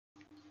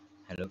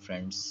Hello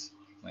friends,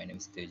 my name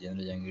is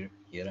Tejendra Jangir.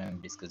 Here I am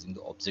discussing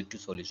the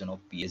objective solution of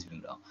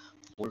P.S.Bimbhra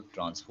for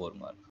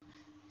transformer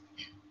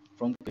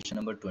from question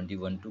number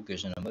 21 to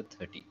question number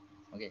 30.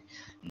 Okay,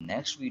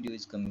 next video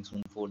is coming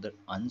soon for the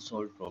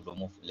unsolved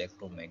problem of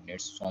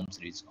electromagnets SOM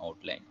series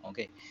outline.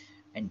 Okay,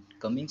 and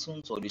coming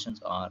soon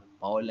solutions are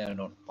power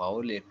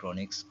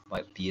electronics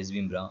by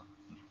P.S.Bimbhra,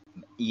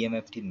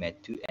 EMFT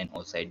Matthew and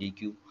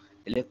OSIDQ,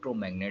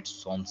 electromagnets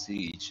SOM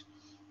series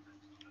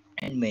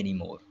and many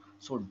more.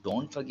 So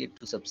don't forget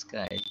to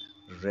subscribe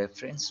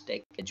Reference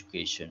Tech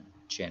Education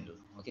channel.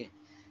 Okay.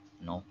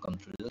 Now come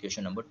to the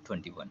question number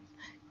 21.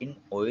 In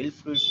oil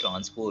fridge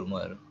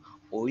transformer,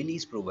 oil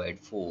is provided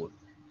for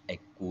a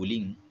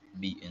cooling,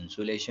 B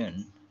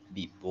insulation,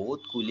 B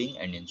both cooling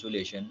and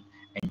insulation,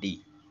 and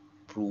D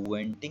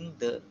preventing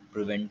the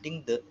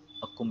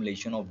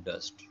accumulation of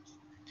dust.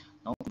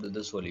 Now to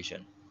the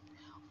solution.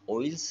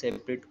 Oil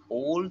separate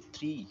all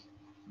three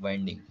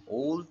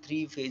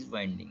phase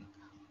winding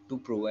to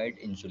provide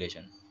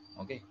insulation.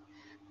 Okay,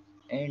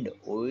 and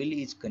oil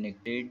is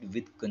connected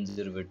with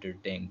conservator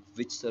tank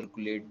which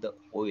circulate the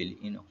oil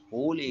in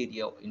whole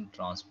area in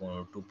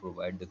transformer to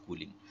provide the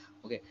cooling.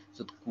 Okay,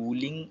 so the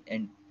cooling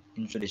and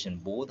insulation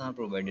both are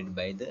provided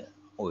by the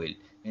oil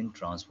in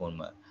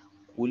transformer.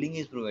 Cooling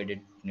is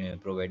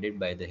provided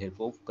by the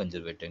help of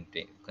conservator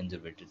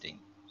tank.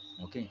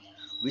 Okay,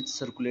 which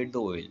circulate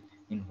the oil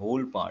in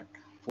whole part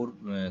for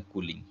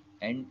cooling,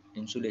 and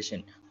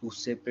insulation to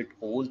separate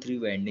all three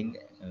winding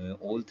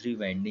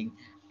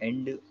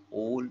and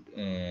all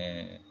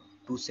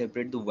to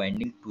separate the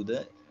winding to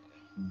the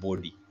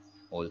body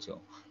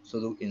also. So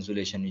the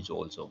insulation is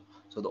also,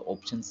 so the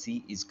option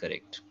C is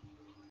correct.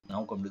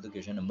 Now come to the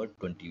question number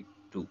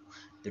 22.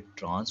 The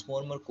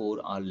transformer core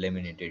are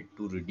laminated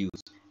to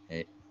reduce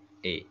uh,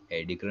 A.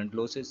 Eddy current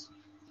losses,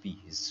 B.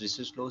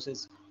 Hysteresis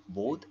losses,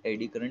 both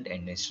eddy current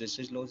and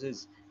hysteresis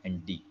losses,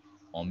 and D.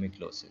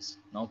 Ohmic losses.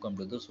 Now come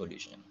to the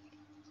solution.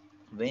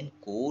 When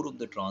core of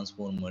the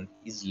transformer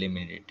is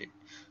laminated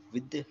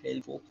with the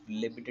help of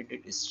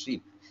laminated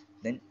strip,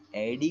 then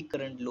eddy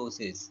current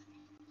losses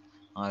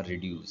are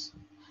reduced.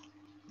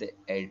 The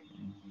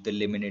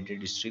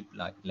laminated strip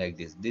like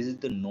this is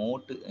the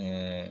note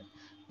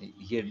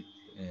here.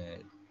 uh,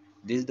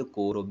 this is the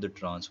core of the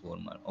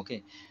transformer.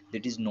 Okay,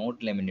 that is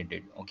not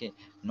laminated. Okay,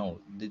 now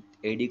the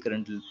eddy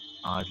current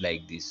are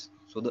like this,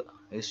 so the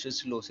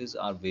hysteresis losses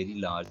are very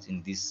large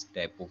in this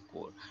type of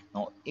core.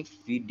 Now if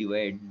we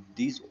divide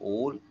these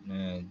all,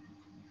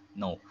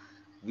 now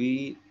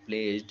we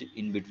placed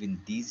in between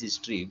these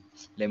strip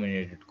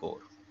laminated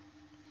core.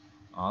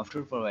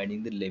 After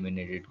providing the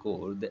laminated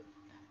core,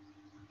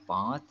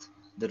 path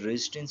the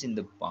resistance in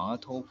the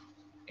path of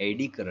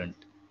eddy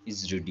current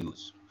is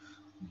reduced.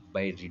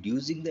 By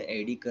reducing the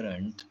eddy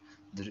current,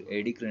 the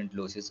eddy current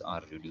losses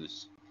are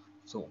reduced.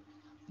 So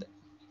the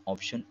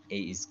option A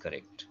is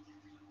correct.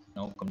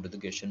 Now come to the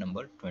question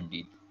number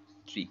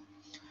 23.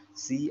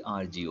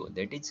 CRGO,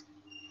 that is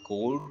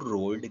cold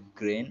rolled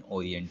grain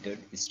oriented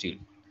steel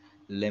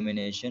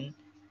lamination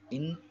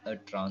in a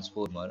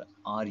transformer,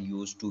 are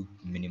used to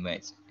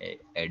minimize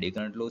eddy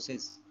current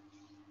losses,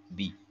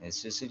 B.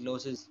 Hysteresis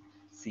losses,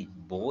 C.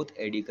 Both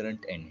eddy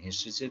current and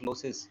hysteresis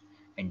losses,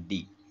 and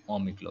D.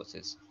 Ohmic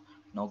losses.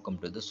 Now come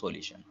to the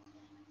solution.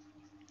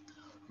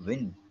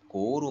 When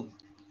core of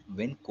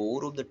when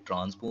core of the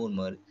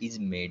transformer is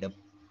made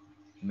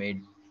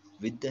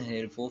with the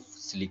help of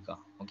silica,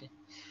 okay,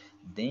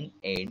 then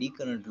eddy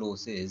current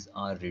losses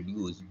are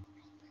reduced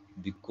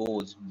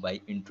because by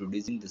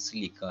introducing the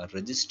silica,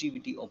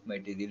 resistivity of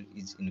material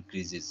is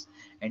increases,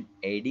 and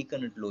eddy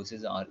current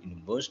losses are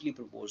inversely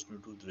proportional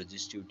to the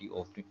resistivity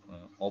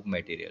of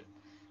material.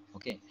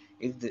 Okay,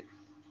 if the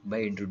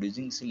by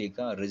introducing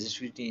silica,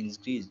 resistivity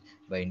increase.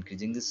 By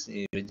increasing this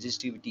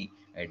resistivity,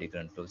 eddy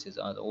current losses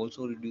are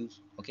also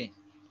reduced. Okay,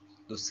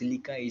 so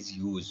silica is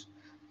used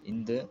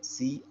in the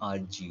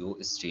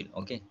CRGO steel.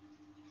 Okay,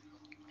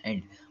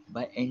 and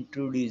by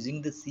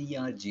introducing the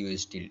CRGO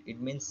steel, it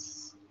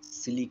means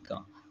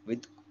silica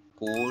with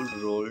cold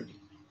rolled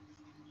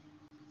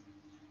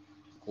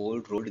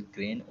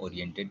grain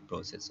oriented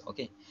process.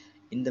 Okay,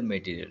 in the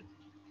material.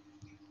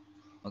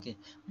 Okay,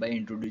 by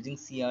introducing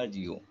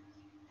CRGO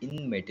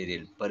in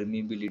material,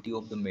 permeability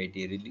of the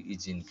material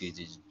is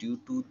increases. Due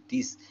to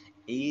this,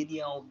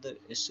 area of the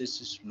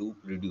hysteresis loop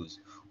reduce.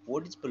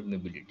 What is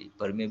permeability?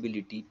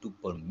 Permeability to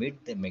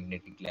permit the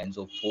magnetic lines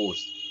of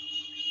force.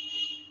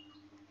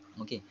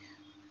 Okay,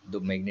 the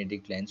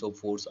magnetic lines of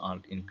force are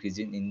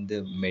increasing in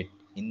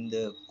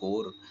the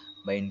core.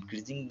 By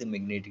increasing the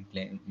magnetic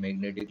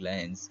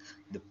lines,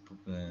 the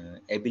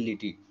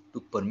ability to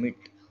permit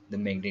the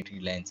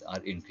magnetic lines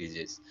are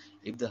increases.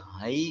 If the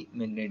high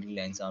magnetic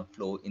lines are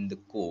flow in the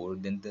core,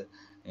 then the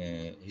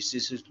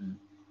hysteresis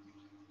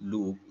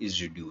loop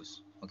is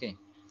reduced. Okay,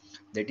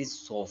 that is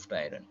soft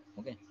iron.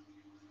 Okay,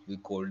 we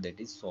call that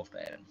is soft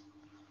iron.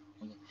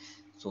 Okay,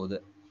 so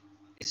the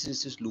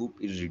hysteresis loop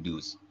is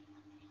reduced,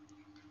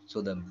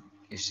 so the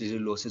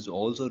hysteresis losses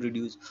also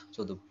reduce.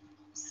 So the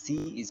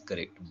C is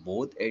correct.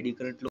 Both eddy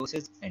current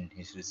losses and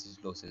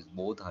hysteresis losses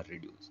both are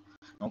reduced.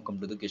 Now come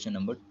to the question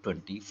number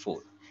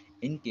 24.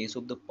 In case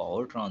of the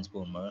power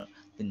transformer,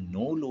 the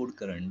no load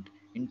current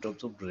in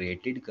terms of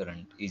rated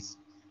current is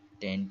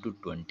 10 to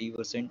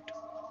 20%,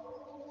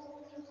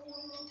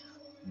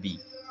 B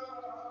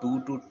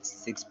 2 to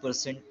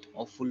 6%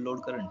 of full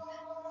load current,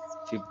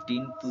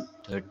 15 to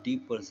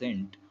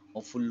 30%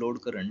 of full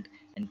load current,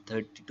 and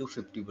 30 to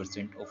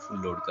 50% of full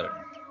load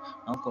current.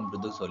 Now come to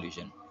the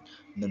solution.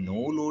 The no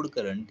load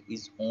current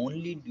is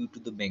only due to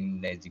the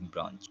magnetizing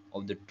branch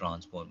of the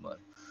transformer,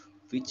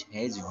 which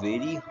has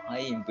very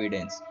high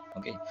impedance.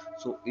 Okay,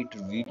 so it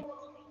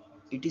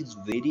is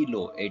very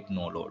low at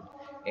no load.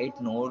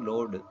 At no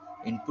load,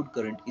 input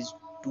current is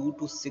 2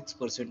 to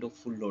 6% of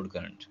full load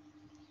current.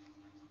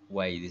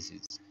 Why this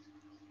is?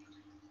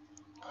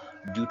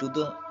 Due to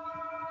the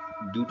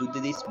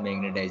this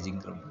magnetizing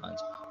branch,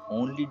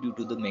 only due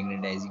to the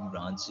magnetizing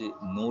branch,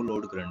 no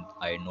load current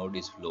I node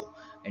is flow,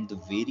 and the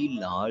very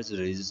large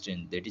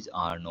resistance, that is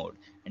R node,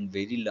 and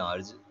very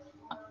large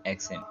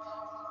XM,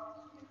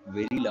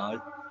 very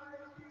large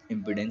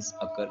impedance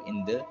occur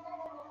in the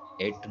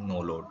at no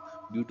load.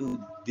 Due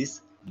to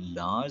this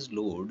large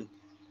load,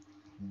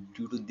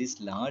 due to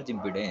this large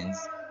impedance,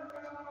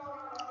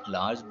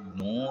 large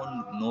no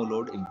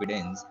load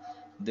impedance,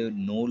 the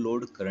no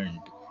load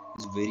current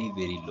is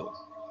very low.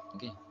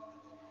 Okay,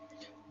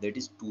 that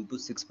is 2 to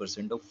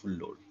 6% of full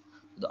load.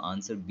 So the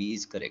answer B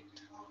is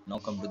correct. Now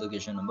come to the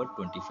question number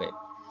 25.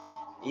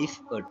 If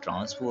a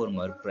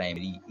transformer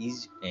primary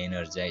is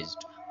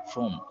energized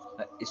from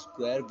a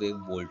square wave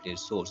voltage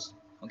source,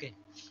 okay,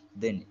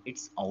 then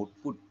its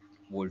output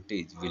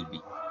voltage will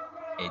be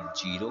a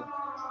 0,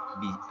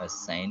 B a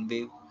sine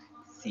wave,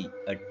 C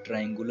a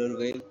triangular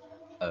wave,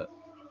 uh,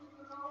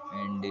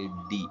 and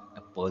D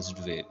a pulsed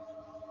wave.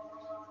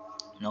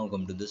 Now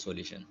come to the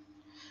solution.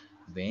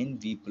 When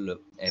we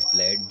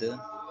applied the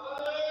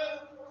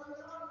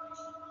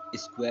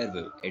square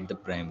wave at the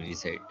primary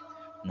side,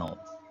 now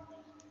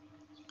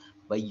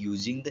by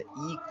using the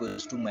E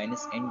equals to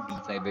minus n d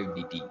phi by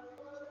dt,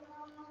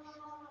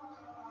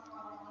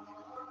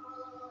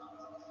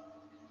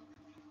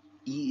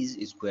 E is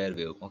square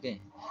wave.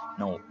 Okay,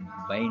 now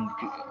by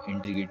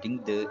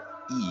integrating the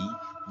E,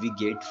 we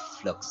get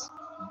flux.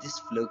 This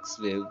flux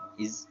wave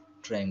is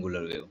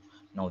triangular wave.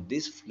 Now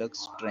this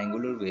flux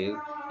triangular wave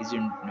is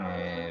in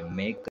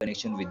make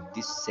connection with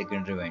this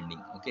secondary winding.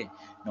 Okay,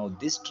 now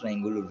this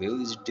triangular wave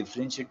is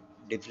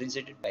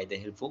differentiated by the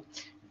help of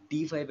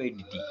d phi by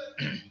dt.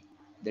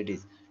 That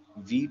is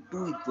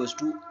v2 equals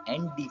to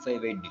n d phi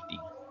by dt.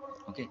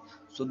 Okay,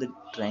 so the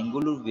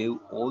triangular wave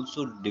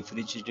also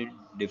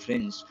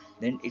difference,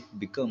 then it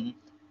become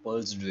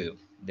pulsed wave,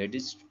 that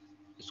is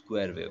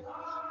square wave.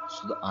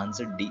 So the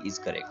answer D is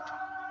correct.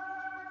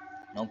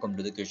 Now come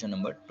to the question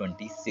number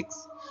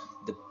 26.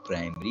 The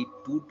primary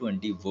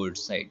 220 volt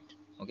side,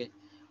 okay,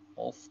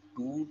 of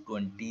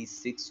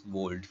 226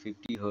 volt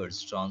 50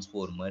 hertz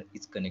transformer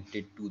is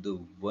connected to the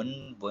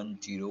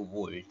 110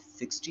 volt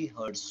 60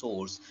 hertz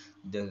source.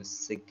 The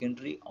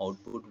secondary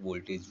output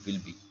voltage will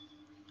be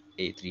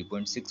A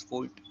 3.6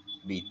 volt,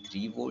 B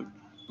 3 volt,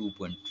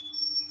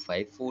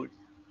 2.5 volt,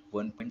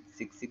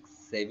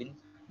 1.667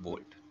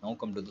 volt. Now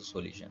come to the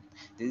solution.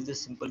 This is the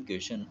simple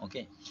question.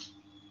 Okay.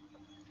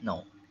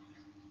 Now,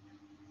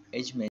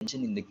 as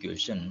mentioned in the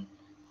question,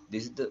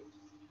 this is the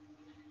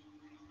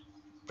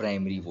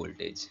primary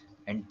voltage,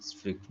 and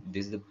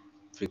this is the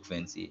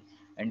frequency,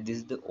 and this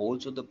is the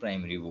also the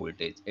primary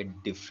voltage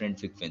at different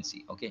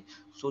frequency. Okay,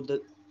 so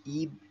the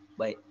E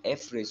by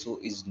F ratio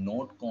is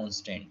not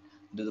constant.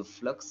 The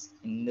flux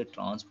in the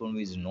transformer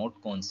is not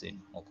constant.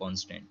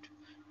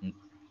 Mm,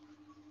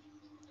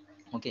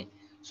 okay,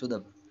 so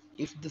the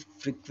if the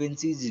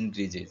frequencies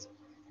increases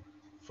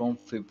from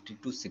 50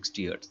 to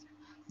 60 hertz,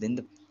 then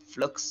the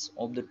flux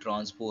of the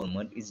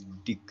transformer is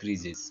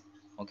decreases.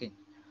 Okay,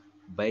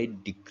 by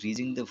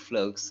decreasing the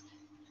flux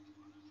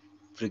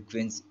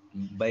frequency,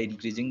 by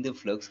increasing the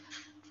flux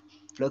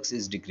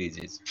is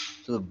decreases.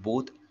 So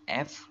both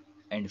F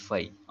and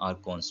phi are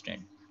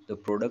constant. The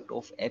product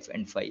of F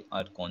and phi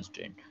are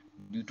constant.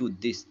 Due to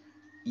this,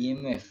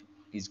 EMF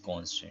is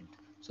constant.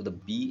 So the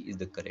B is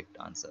the correct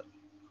answer.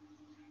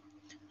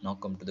 Now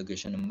come to the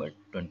question number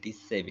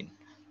 27.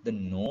 The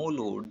no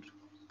load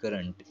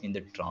current in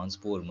the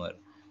transformer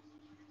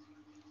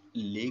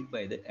led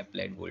by the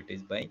applied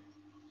voltage by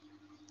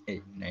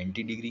A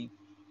 90 degree,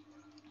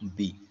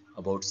 B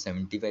about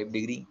 75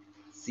 degree,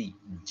 C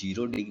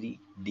 0 degree,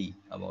 D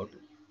about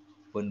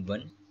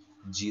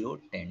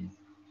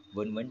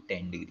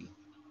 1110 degree.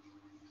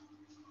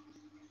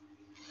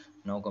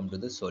 Now come to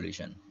the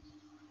solution.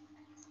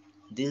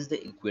 This is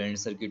the equivalent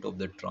circuit of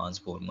the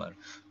transformer,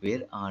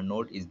 where R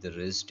naught is the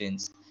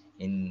resistance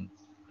and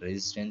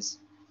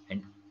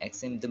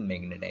Xm the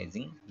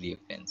magnetizing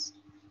reactance,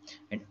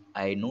 and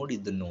I node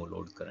is the no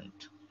load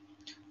current.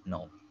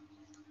 Now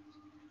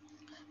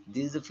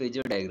this is the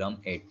phasor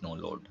diagram at no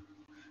load.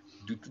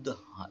 Due to the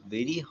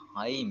very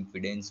high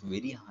impedance,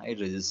 very high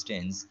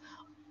resistance,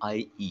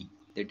 IE,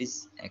 that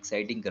is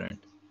exciting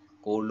current,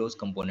 core loss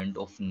component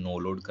of no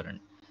load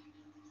current,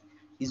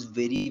 is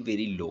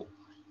very low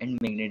and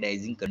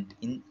magnetizing current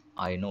in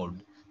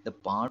anode, the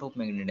part of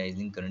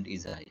magnetizing current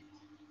is high.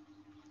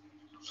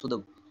 So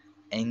the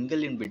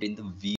angle in between the V